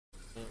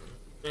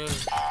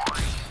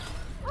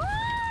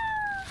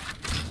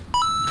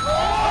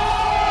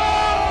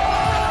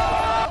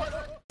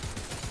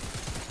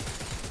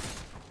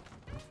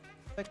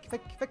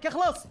فك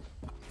اخلص.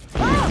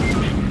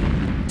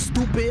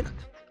 Stupid.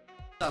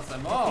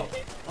 Czasem, o!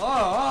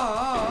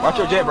 Watch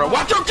your jet, bro.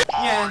 Watch your jet!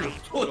 Nie,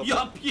 to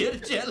ja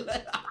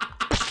pierdzielę!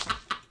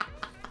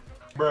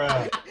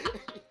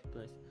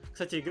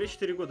 Кстати, игре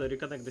 4 года,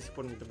 реконнект до сих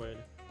пор не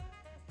добавили.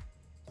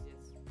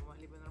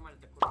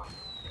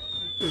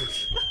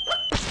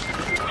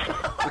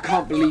 I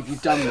can't believe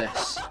you've done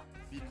this.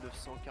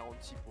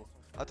 1946 points.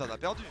 Ah, t'en as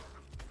perdu.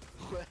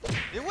 Ouais.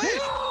 Mais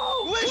wesh!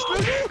 Wesh, le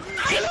loup!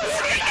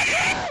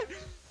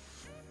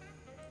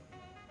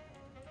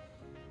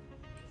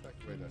 Será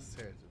que vai dar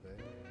certo,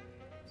 velho?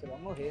 Você vai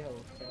morrer,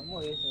 Raul. Você vai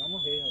morrer,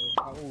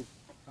 Raul.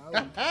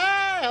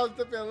 Raul do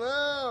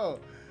Tapelão!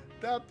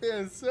 Tá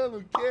pensando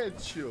o quê,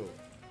 tio?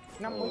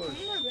 Não, muito não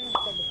vai ver,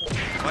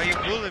 Why you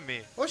bullying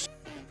me? Oxi,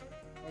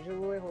 mas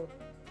jogou errou.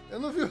 eu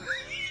não vi.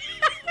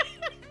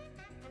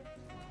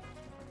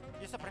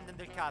 Io sto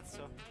prendendo il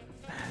cazzo.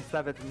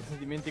 Sapete, mi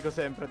dimentico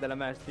sempre delle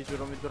mesh, ti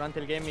giuro, durante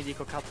il game mi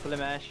dico cazzo le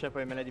mesh e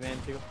poi me le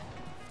dimentico.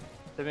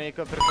 Se mi,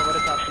 per favore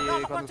sappi No,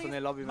 quando sono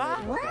in lobby me ma...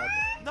 le ricordate.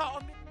 No,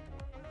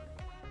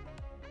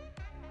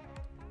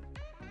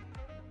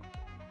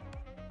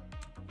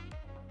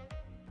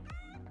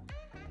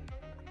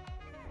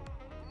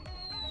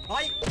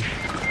 Vai!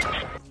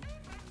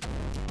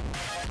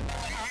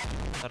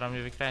 Zaraz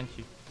mnie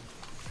wykręci.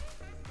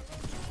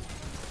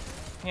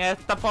 Nie,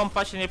 ta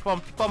pompa się nie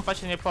pompi, pompa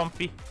się nie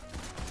pompi.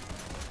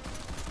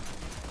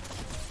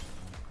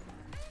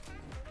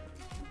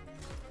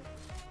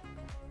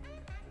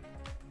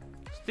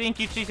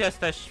 Stinky cheese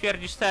jesteś,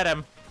 śmierdzisz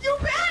serem.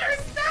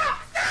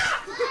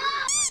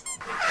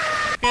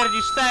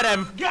 Śmierdzisz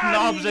serem!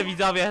 Dobrze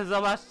widzowie,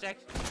 zobaczcie jak...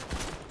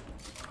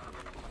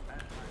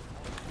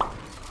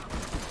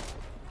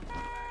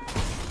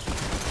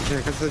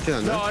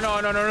 No,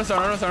 non so.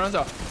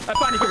 È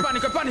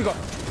panico!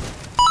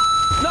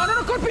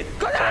 No, colpi!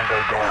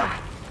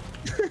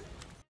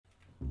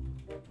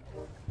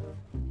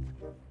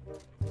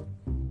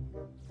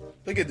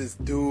 Look at this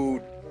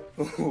dude.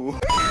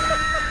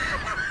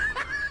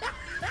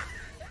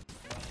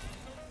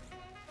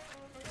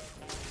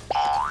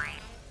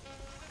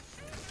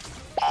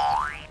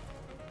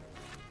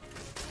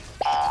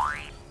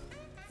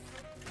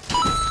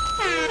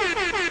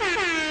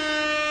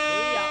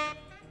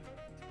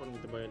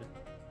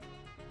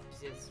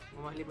 Пиздец,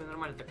 мы могли бы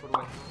нормально так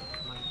урвать.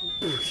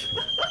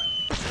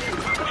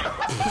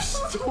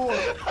 Что?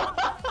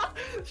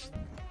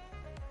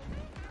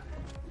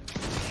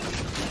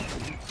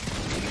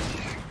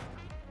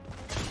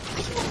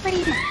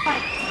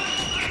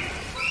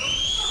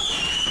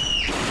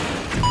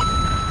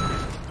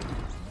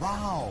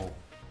 Wow!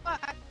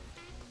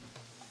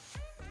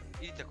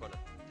 Idite agora.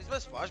 Tens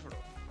mais faz, bro.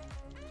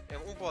 É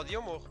pode e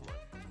eu morro, mano.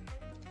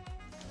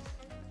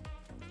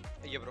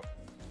 Aí, bro.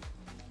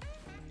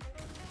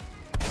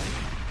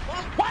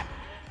 What?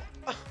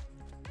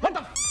 What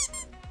the?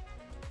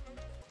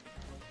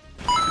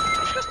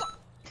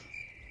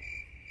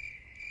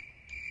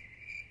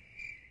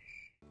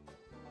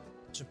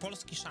 Czy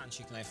polski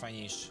szancik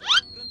najfajniejszy?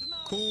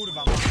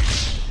 Kurwa ma.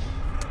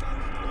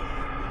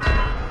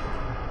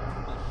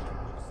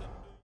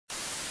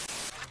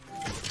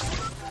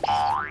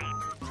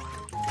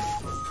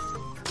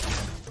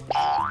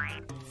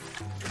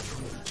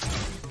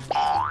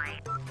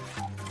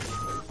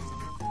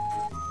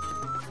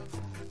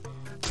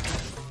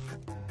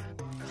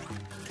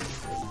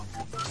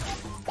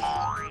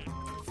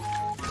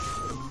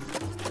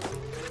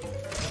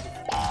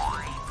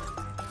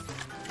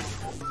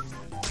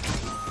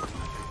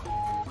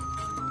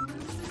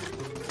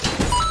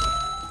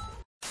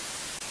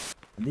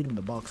 I need him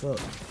to box up.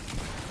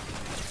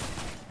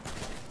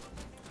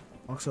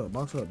 Box up,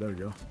 there we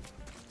go.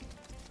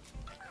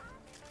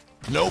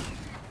 Nope.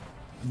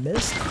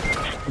 Missed?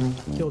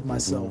 Killed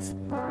myself.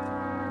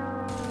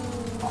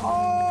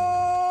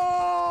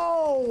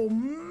 Oh,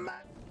 man.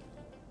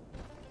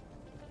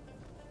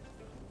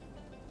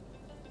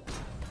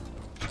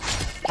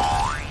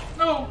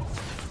 No!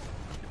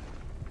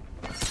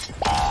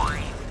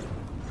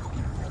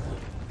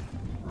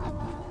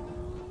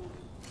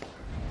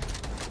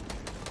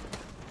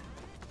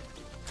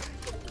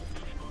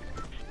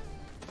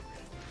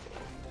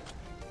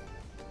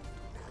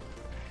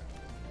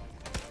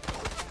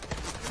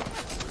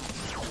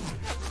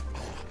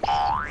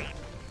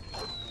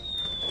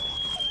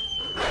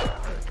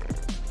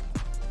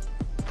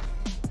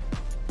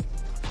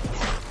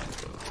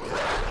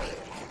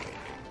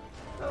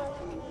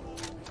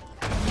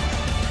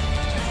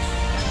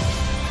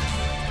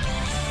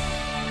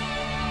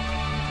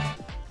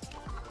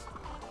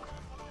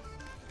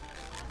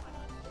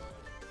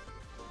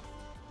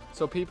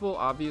 So people,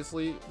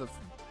 obviously, the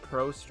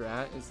pro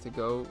strat is to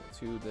go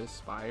to this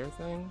spire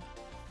thing,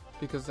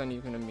 because then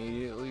you can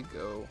immediately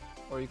go,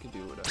 or you could do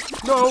whatever.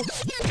 No!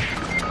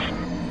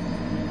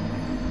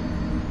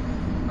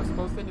 I'm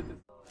supposed to hit this.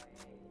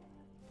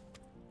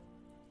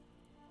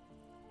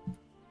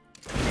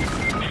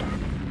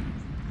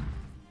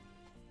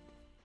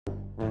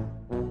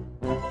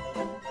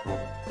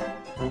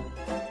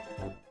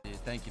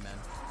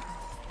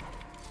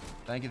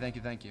 Thank you, thank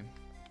you, thank you.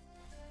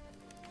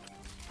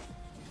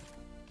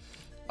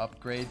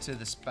 Upgrade to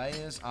the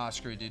spares. Ah,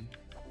 screw, dude.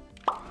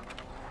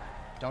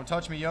 Don't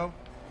touch me, yo.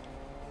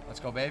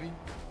 Let's go, baby.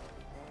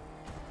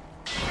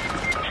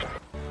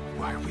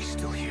 Why are we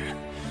still here?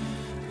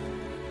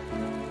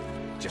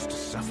 Just to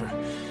suffer.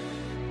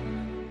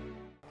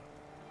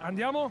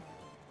 Andiamo?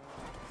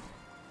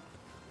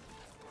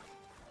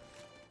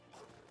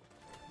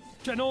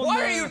 What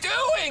are you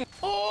doing?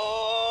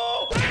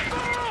 Oh!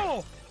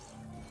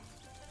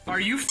 Are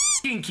you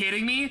f***ing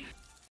kidding me?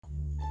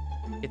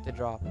 Hit the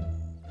drop.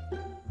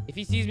 If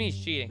he sees me,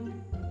 he's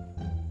cheating.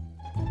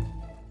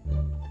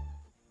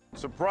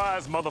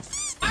 Surprise, mother.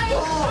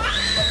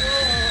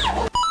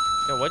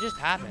 Yo, what just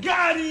happened?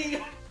 ¡Got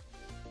him!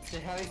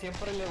 Javi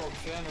siempre le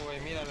boxean, güey,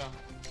 míralo.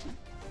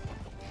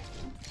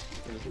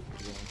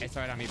 Eso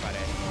era mi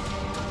pared.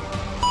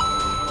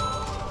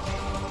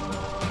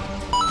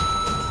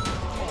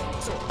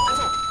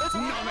 No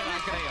me la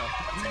creo.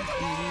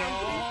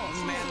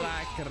 No me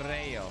la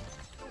creo.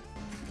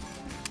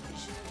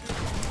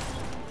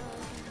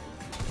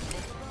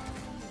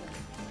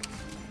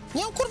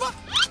 Nie, kurwa!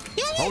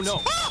 Nie, nie! Oh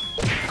no!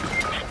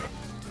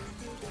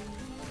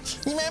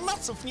 Nie miałem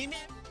maców, nie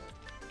miałem...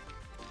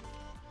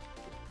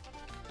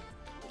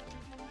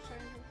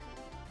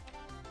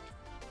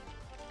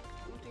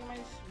 Não tenho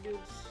mais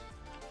builds.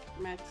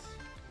 Max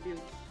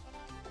builds.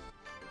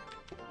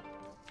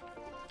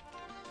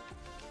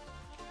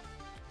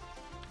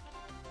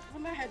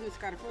 Vou dar head nesse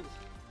cara, foda-se.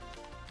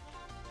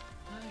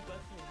 Ai,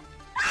 quase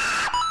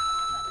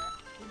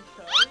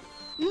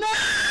Não!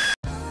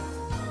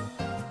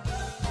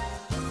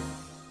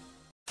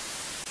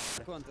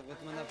 Conta,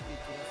 vou-te mandar pedido.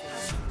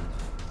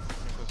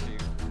 Não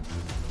consigo.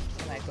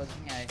 Vai,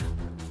 cozinhar.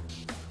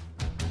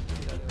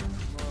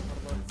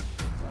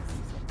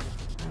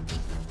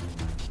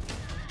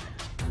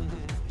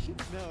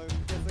 Não,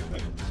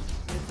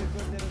 essa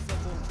conta era só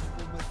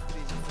uma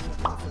stream.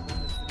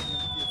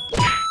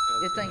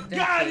 Eu tenho tanto que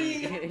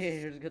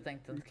eu juro que eu tenho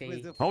tanto que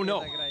ir. Oh no!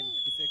 Oh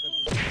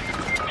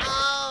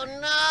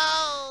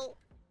no!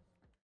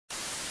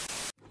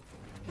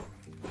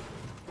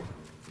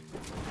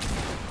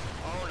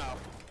 Oh no.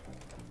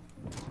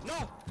 No!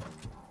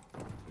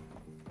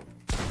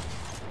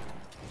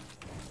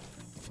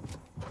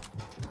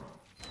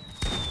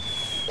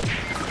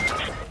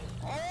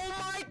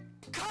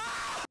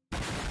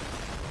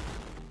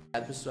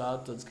 Obrigado,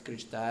 pessoal, todos que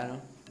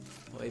acreditaram.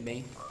 Foi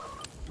bem.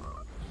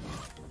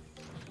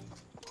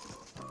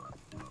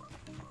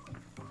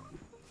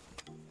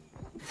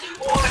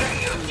 What are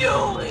you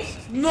doing?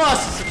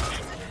 Nossa!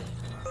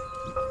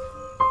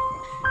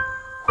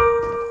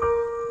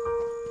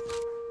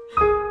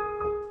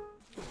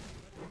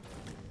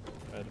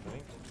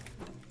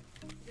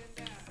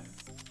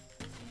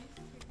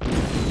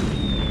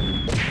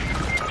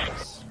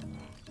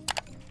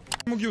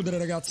 Dobbiamo chiudere,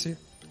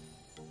 ragazzi.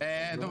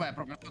 Dov'è?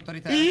 Proprio sotto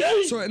di te?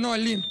 No, è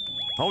lì.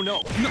 Oh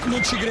no! No,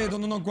 non ci credo,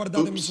 non ho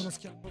guardato, mi sono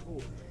schiato.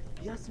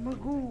 Я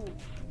смогу!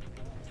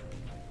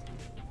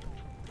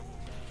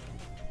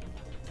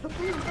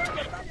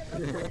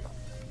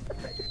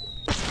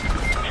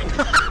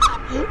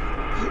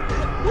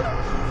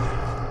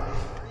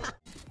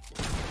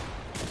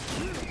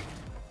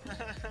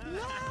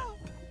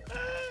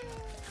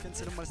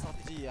 Cancel uma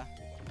strategia.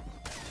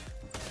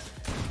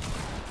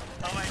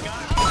 Oh my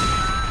god!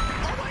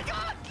 Oh my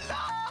god! No!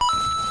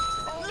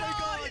 Oh my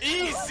god!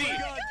 Easy!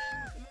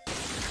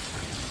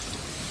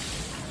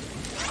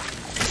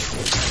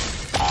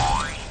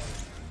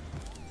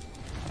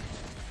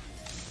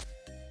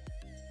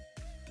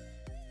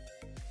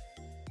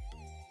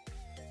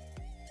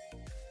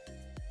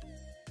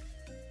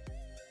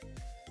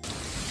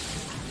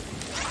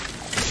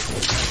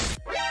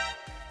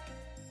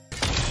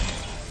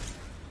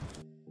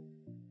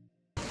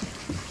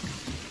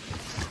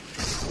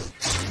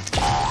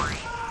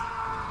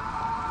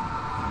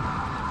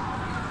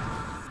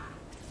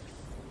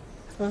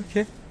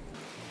 Okay.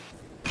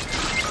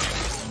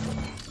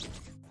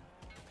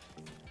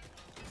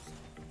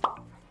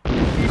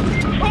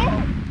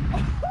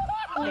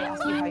 They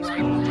ask you how you are,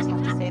 you just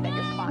have to say that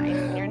you're fine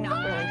when you're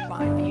not really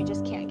fine, but you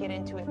just can't get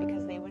into it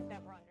because they would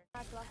never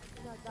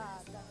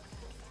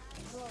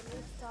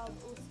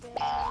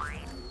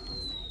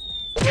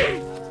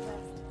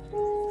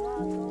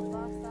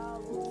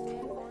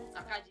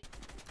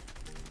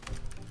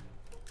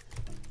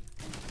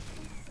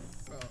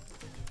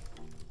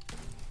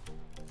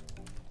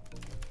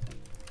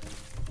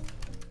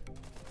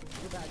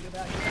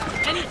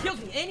And he kills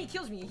me, and he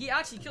kills me. He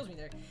actually kills me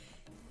there.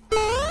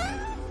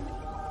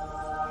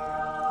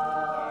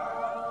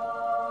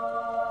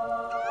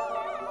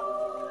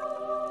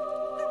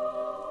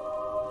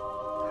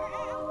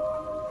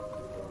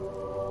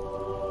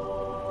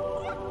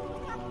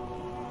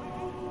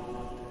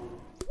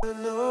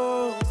 No.